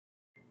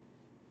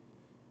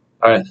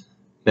Alright,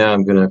 now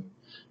I'm going to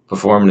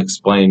perform and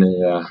explain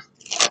a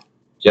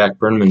Jack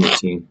Burnman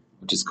routine,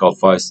 which is called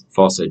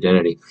false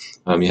identity.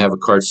 You have a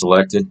card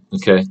selected,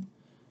 okay,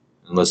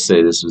 and let's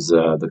say this was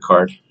the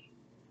card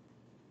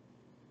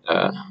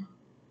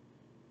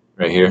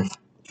right here,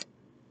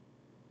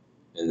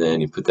 and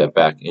then you put that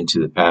back into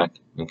the pack,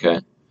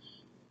 okay,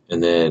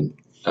 and then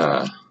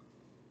you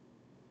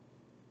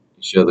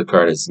show the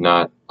card is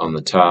not on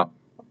the top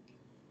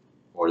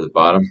or the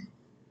bottom,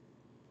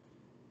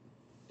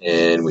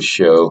 and we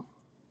show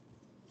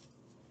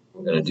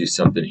we're going to do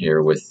something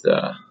here with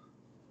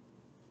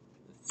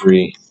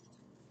 3,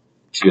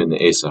 2, and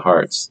the Ace of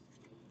Hearts.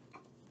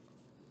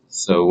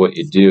 So what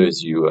you do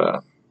is you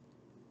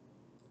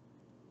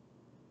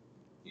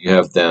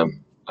have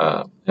them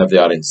have the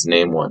audience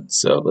name one.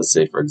 So let's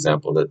say, for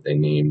example, that they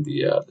name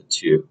the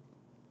 2.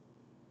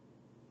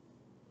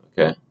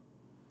 Okay.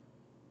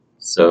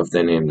 So if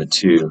they name the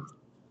 2,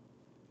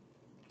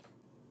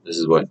 this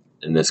is what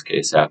in this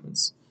case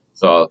happens.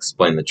 So I'll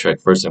explain the trick.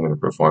 First, I'm going to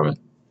perform it.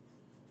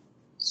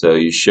 So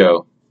you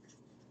show.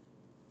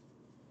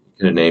 You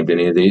could have named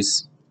any of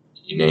these.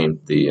 You named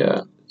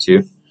the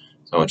 2. So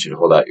I want you to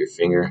hold out your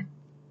finger,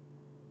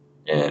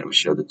 and we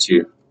show the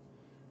 2.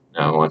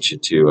 Now I want you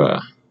to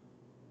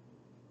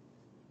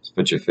just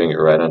put your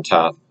finger right on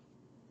top.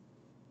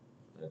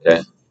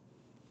 Okay.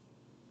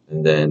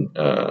 And then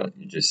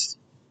you just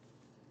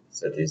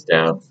set these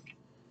down,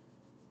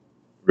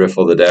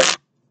 riffle the deck,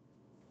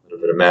 a little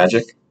bit of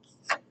magic.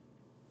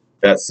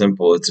 That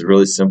simple. It's a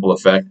really simple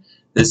effect.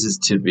 This is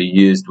to be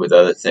used with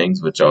other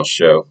things, which I'll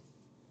show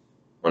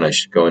when I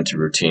should go into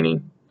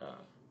routining. The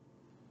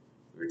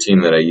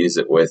routine that I use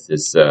it with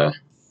is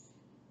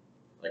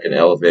like an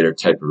elevator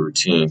type of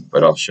routine,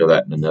 but I'll show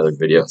that in another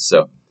video.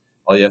 So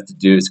all you have to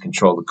do is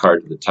control the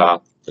card to the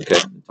top. Okay,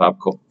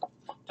 the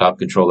top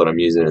control that I'm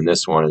using in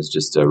this one is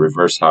just a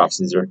reverse half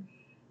scissor,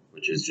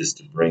 which is just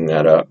to bring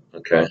that up.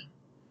 Okay.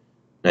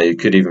 Now you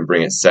could even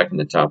bring it second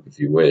to top if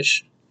you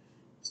wish,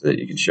 so that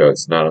you can show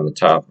it's not on the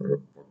top or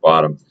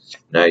bottom.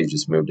 Now you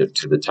just moved it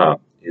to the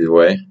top. Either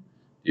way,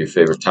 your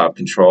favorite top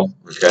control.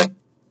 Okay.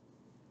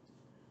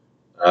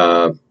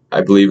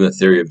 I believe in the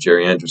theory of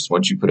gerryanders.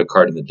 Once you put a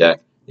card in the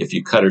deck, if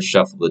you cut or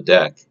shuffle the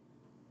deck,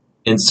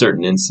 in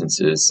certain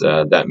instances,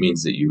 that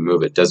means that you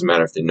move it. Doesn't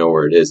matter if they know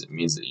where it is. It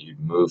means that you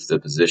move the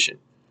position,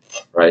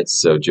 right?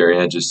 So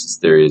gerryanders'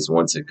 theory is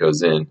once it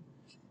goes in,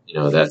 you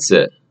know, that's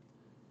it.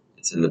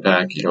 It's in the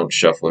pack. You don't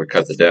shuffle or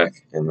cut the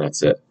deck, and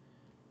that's it.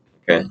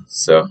 Okay,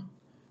 so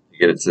you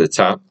get it to the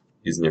top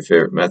using your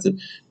favorite method.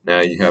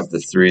 Now you have the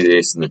 3, the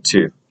Ace, and the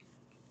 2,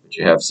 but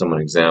you have someone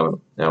examine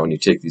them. Now when you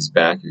take these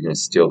back, you're going to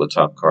steal the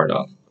top card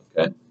off.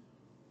 Okay,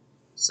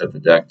 set the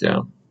deck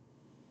down.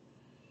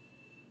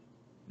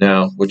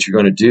 Now what you're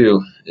going to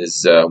do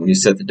is when you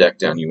set the deck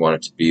down, you want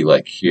it to be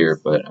like here,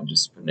 but I'm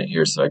just putting it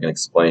here so I can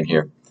explain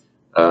here.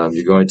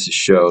 You're going to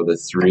show the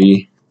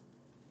 3,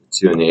 the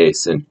 2, and the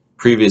Ace. And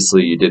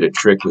previously you did a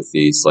trick with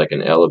these, like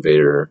an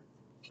elevator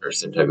or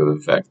some type of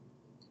effect.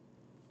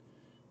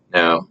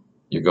 Now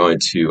you're going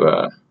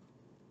to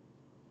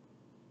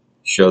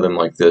show them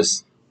like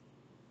this.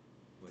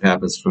 What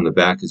happens from the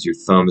back is your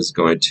thumb is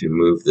going to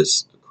move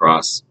this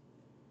across.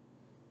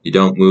 You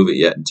don't move it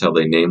yet until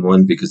they name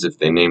one, because if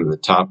they name the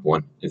top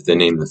one, if they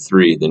name the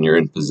 3, then you're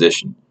in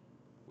position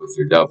with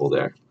your double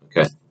there.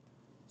 Okay.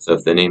 So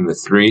if they name the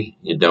 3,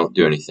 you don't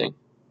do anything.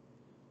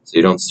 So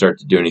you don't start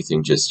to do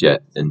anything just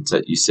yet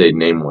until you say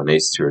name one,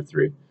 Ace, 2, or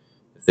 3.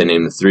 If they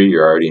name the 3,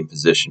 you're already in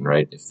position,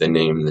 right? If they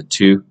name the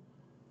 2,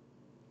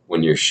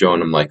 when you're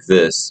showing them like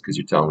this, because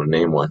you're telling them to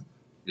name one,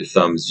 your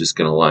thumb is just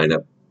going to line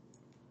up.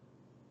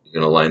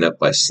 You're going to line up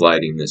by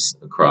sliding this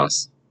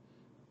across.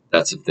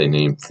 That's if they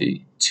name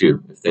the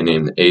 2. If they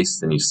name the Ace,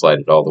 then you slide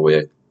it all the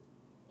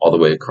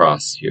way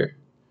across here,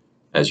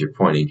 as you're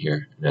pointing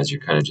here, and as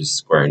you're kind of just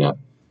squaring up.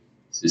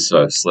 See,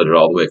 so I've slid it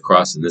all the way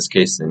across. In this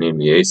case, they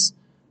named the Ace.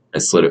 I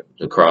slid it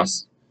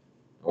across.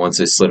 Once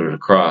I slid it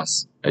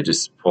across, I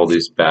just pull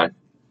these back,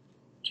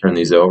 turn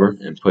these over,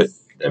 and put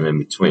them in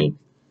between.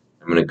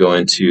 I'm going to go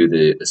into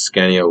the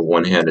Ascanio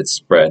one-handed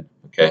spread.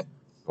 Okay,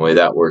 the way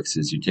that works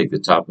is you take the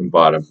top and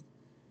bottom.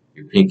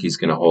 Your pinky's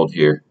going to hold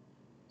here.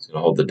 It's going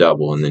to hold the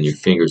double, and then your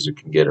fingers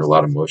can get a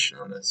lot of motion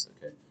on this.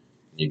 Okay,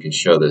 and you can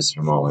show this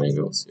from all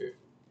angles here.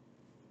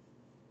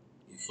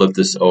 You flip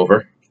this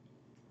over,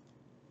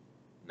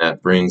 and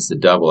that brings the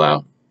double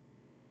out.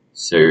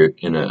 So you're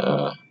in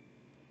a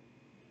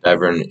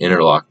Darin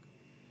interlock.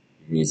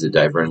 You can use a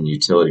Darin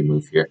utility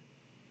move here.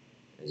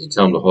 As you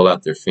tell them to hold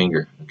out their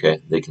finger, okay,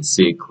 they can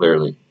see it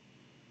clearly.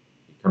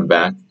 You come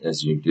back,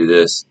 as you do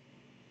this,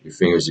 your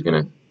fingers are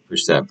going to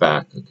push that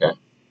back, okay?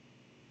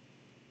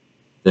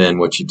 Then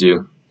what you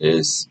do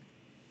is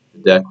the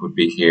deck would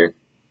be here,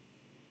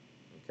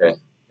 okay?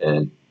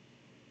 And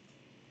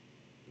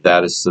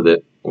that is so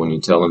that when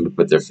you tell them to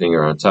put their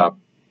finger on top,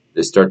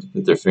 they start to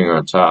put their finger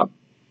on top.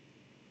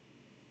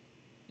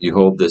 You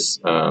hold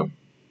this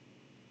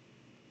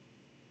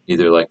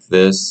either like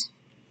this,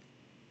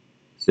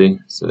 see,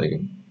 so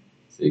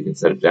you can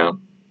set it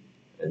down,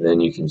 and then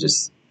you can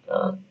just,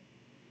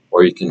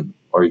 or you can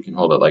or you can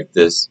hold it like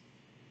this.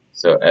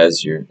 So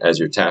as you're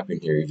tapping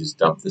here, you just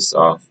dump this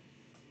off,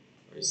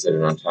 or you set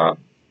it on top,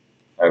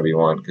 however you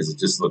want, because it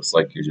just looks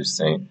like you're just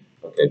saying,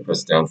 okay,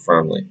 press down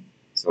firmly.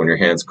 So when your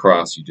hands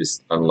cross, you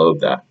just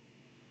unload that.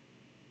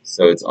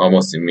 So it's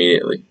almost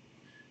immediately.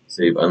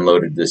 So you've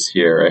unloaded this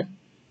here, right?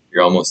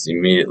 You're almost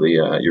immediately,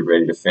 you're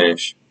ready to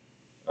finish.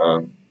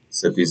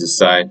 Set these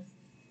aside.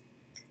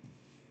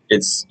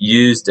 It's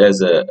used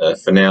as a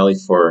finale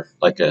for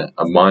like a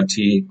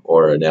Monty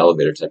or an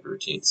elevator type of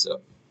routine.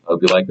 So I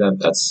hope you like that.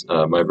 That's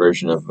my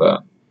version of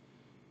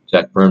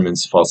Jack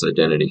Berman's False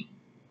Identity.